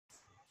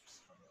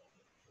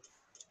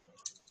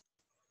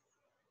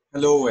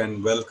Hello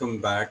and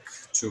welcome back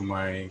to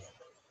my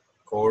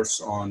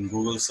course on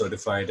Google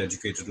Certified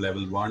Educator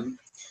Level 1.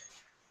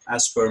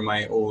 As per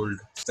my old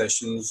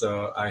sessions,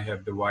 I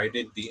have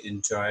divided the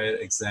entire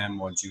exam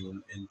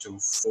module into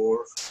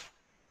 4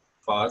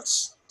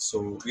 parts.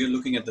 So we are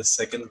looking at the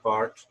second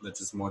part,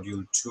 that is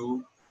module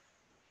 2.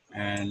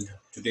 And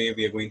today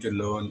we are going to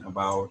learn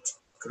about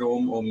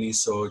Chrome Omni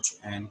Search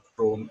and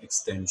Chrome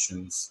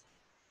extensions.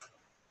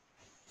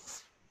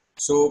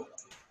 So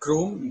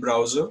Chrome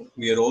browser,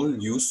 we are all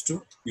used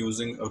to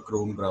using a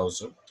Chrome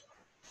browser.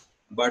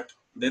 But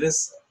there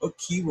is a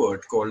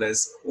keyword called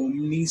as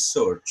Omni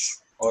search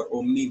or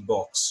Omni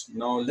box.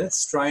 Now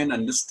let's try and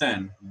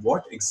understand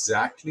what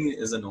exactly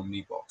is an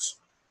Omni box.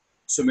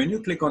 So when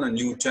you click on a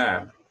new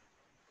tab,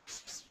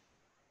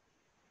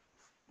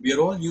 we are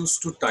all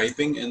used to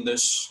typing in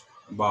this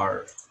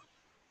bar,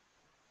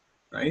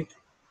 right?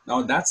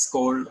 Now that's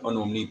called an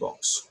Omni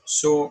box.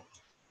 So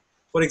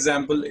for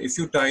example, if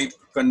you type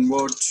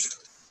convert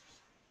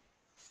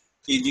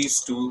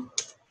kgs to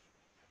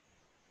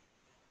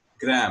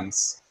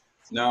grams,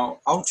 now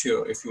out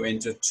here, if you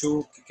enter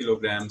 2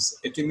 kilograms,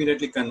 it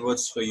immediately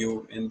converts for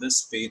you in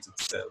this page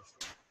itself.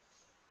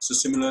 So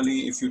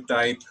similarly, if you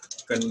type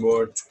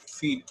convert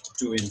feet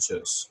to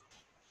inches,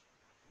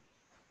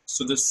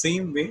 so the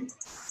same way,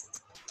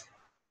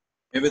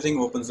 everything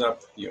opens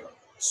up here.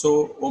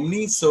 So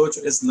Omni search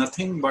is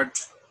nothing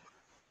but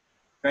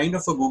kind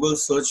of a Google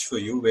search for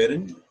you,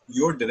 wherein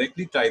you're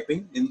directly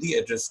typing in the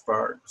address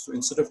bar. So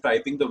instead of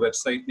typing the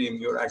website name,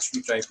 you're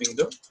actually typing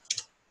the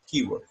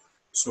keyword.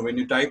 So when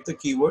you type the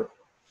keyword,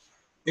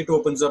 it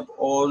opens up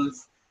all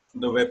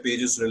the web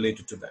pages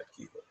related to that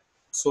keyword.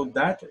 So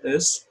that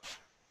is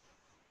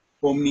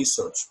Omni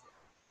search.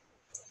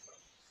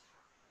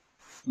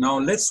 Now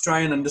let's try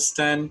and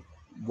understand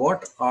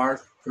what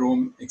are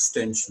Chrome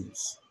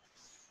extensions.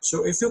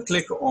 So if you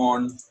click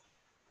on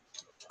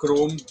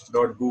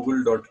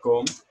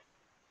chrome.google.com,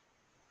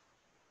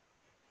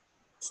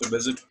 so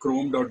visit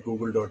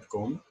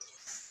chrome.google.com.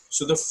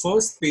 So the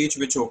first page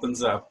which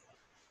opens up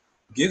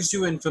gives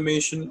you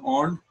information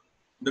on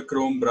the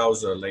Chrome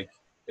browser, like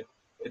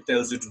it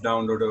tells you to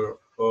download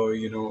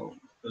the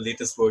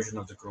latest version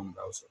of the Chrome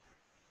browser.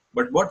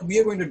 But what we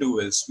are going to do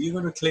is we're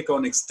going to click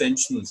on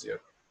extensions here.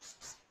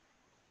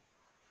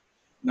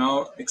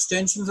 Now,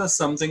 extensions are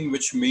something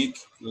which make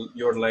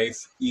your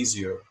life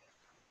easier.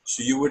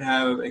 So you would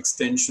have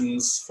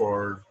extensions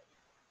for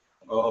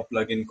a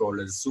plugin called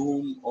as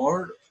Zoom,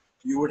 or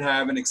you would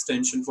have an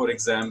extension, for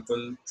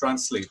example,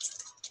 Translate.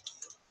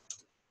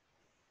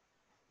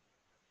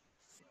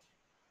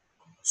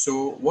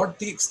 So what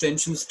the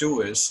extensions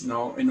do is,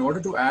 now in order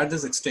to add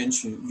this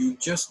extension, you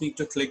just need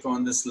to click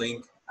on this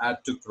link,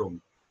 Add to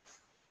Chrome.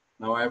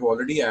 Now I've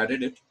already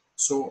added it.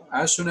 So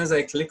as soon as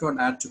I click on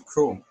Add to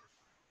Chrome,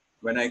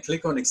 when I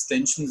click on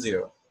extensions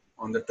here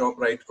on the top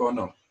right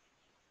corner,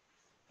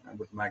 I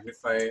would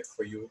magnify it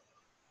for you.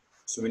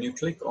 So when you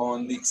click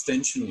on the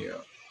extension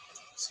here,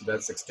 so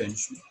that's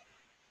extension.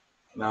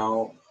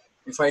 Now,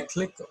 if I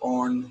click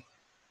on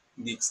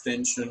the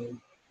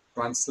extension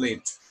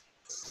Translate,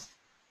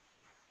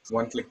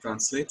 one-click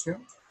Translate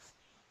here.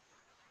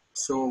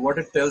 So what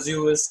it tells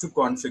you is to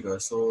configure.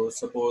 So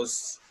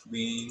suppose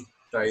we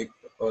type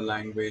a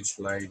language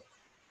like,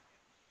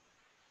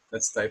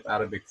 let's type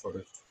Arabic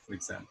for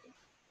example.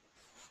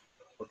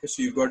 Okay,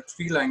 so you've got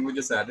 3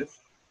 languages added.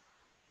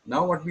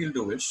 Now what we'll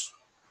do is,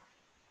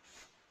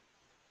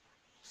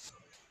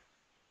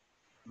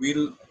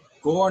 we'll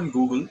go on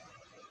Google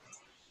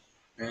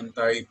and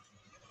type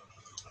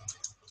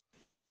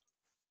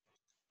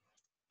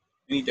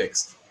any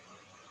text.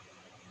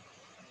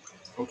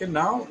 Okay,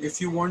 now if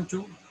you want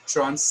to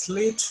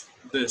translate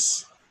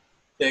this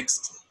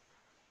text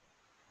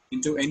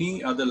into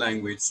any other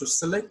language, so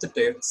select the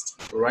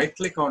text, right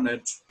click on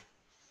it,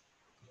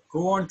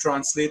 go on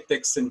translate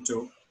text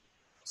into,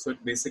 so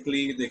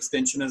basically the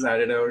extension has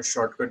added a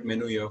shortcut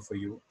menu here for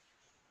you,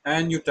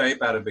 and you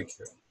type Arabic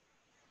here.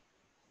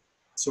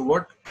 So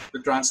what the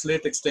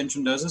translate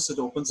extension does is it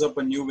opens up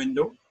a new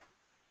window,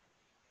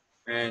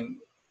 and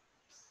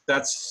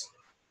that's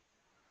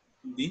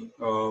the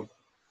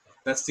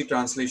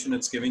translation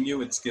it's giving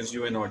you. It gives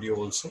you an audio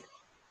also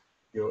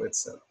here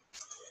itself.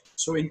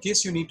 So in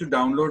case you need to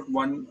download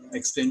one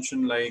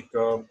extension, like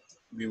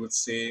we would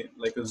say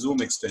like a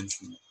Zoom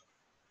extension,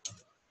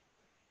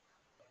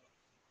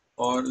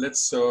 or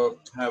let's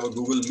have a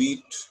Google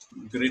Meet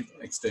grid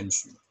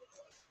extension.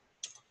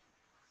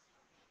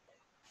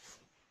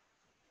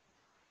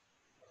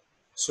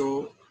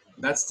 So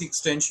that's the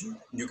extension.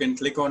 You can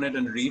click on it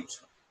and read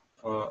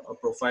a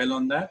profile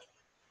on that,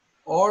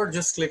 or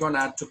just click on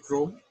Add to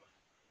Chrome.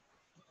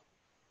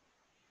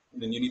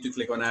 Then you need to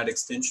click on Add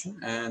Extension,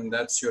 and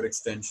that's your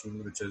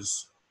extension, which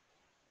is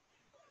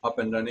up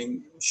and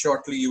running.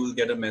 Shortly, you will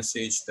get a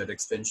message that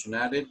extension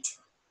added,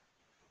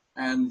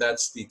 and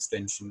that's the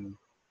extension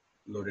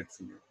loaded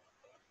for you.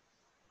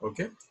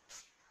 Okay,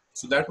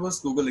 so that was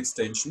Google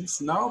extensions.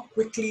 Now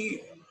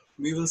quickly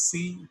we will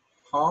see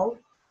how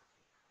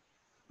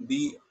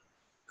the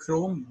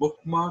Chrome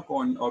bookmark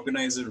on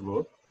organizer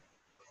work.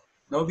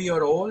 Now we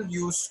are all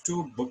used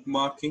to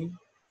bookmarking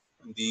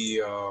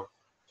the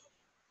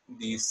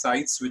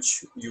sites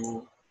which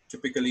you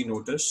typically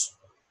notice.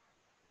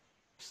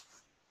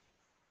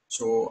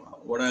 So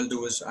what I'll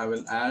do is I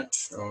will add,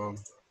 so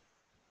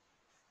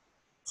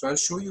I'll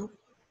show you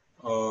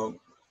uh,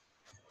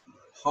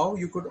 how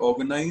you could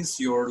organize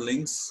your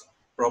links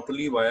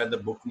properly via the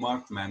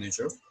Bookmark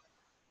Manager.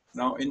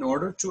 Now, in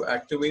order to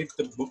activate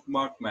the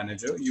Bookmark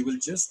Manager, you will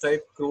just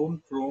type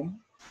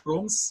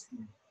Chrome's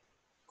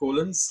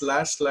colon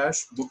slash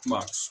slash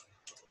bookmarks.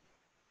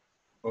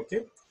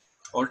 Okay.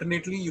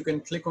 Alternately, you can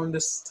click on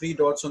this three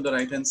dots on the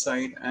right hand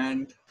side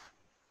and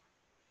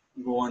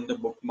go on the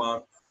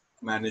Bookmark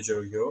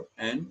Manager here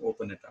and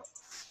open it up.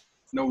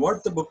 Now,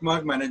 what the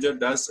Bookmark Manager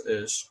does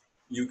is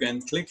you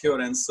can click here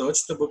and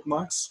search the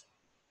bookmarks,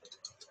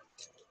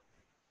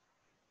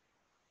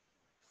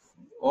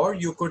 or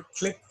you could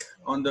click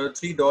on the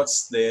three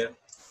dots there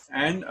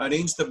and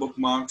arrange the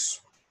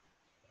bookmarks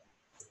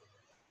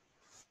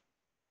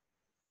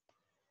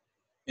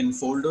in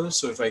folders.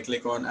 So if I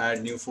click on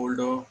add new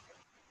folder,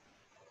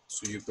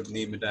 so you could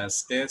name it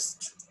as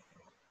test,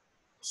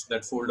 so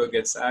that folder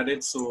gets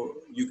added. So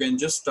you can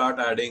just start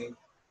adding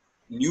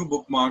new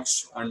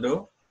bookmarks under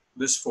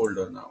this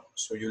folder now.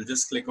 So you'll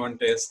just click on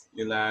test,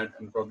 you'll add,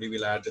 and probably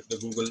will add the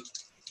Google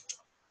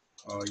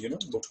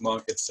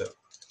bookmark itself.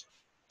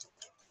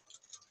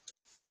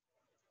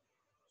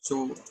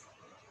 So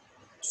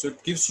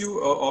it gives you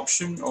an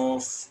option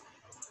of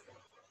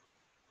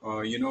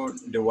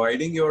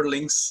dividing your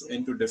links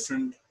into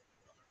different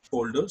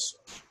folders.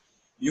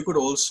 You could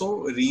also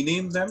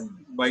rename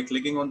them by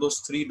clicking on those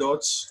three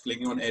dots,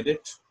 clicking on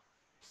edit,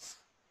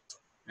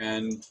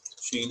 and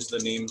change the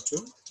name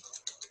to.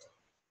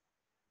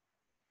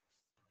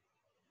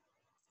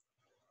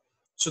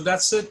 So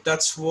that's it.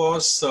 That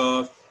was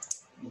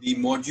the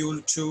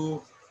module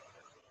 2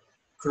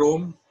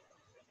 Chrome.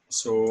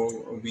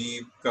 So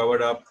we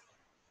covered up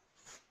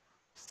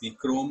the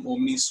Chrome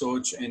Omni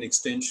search and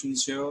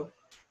extensions here.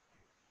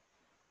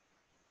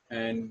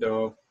 And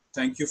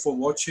thank you for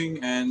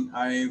watching, and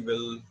I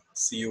will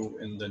see you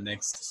in the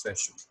next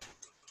session.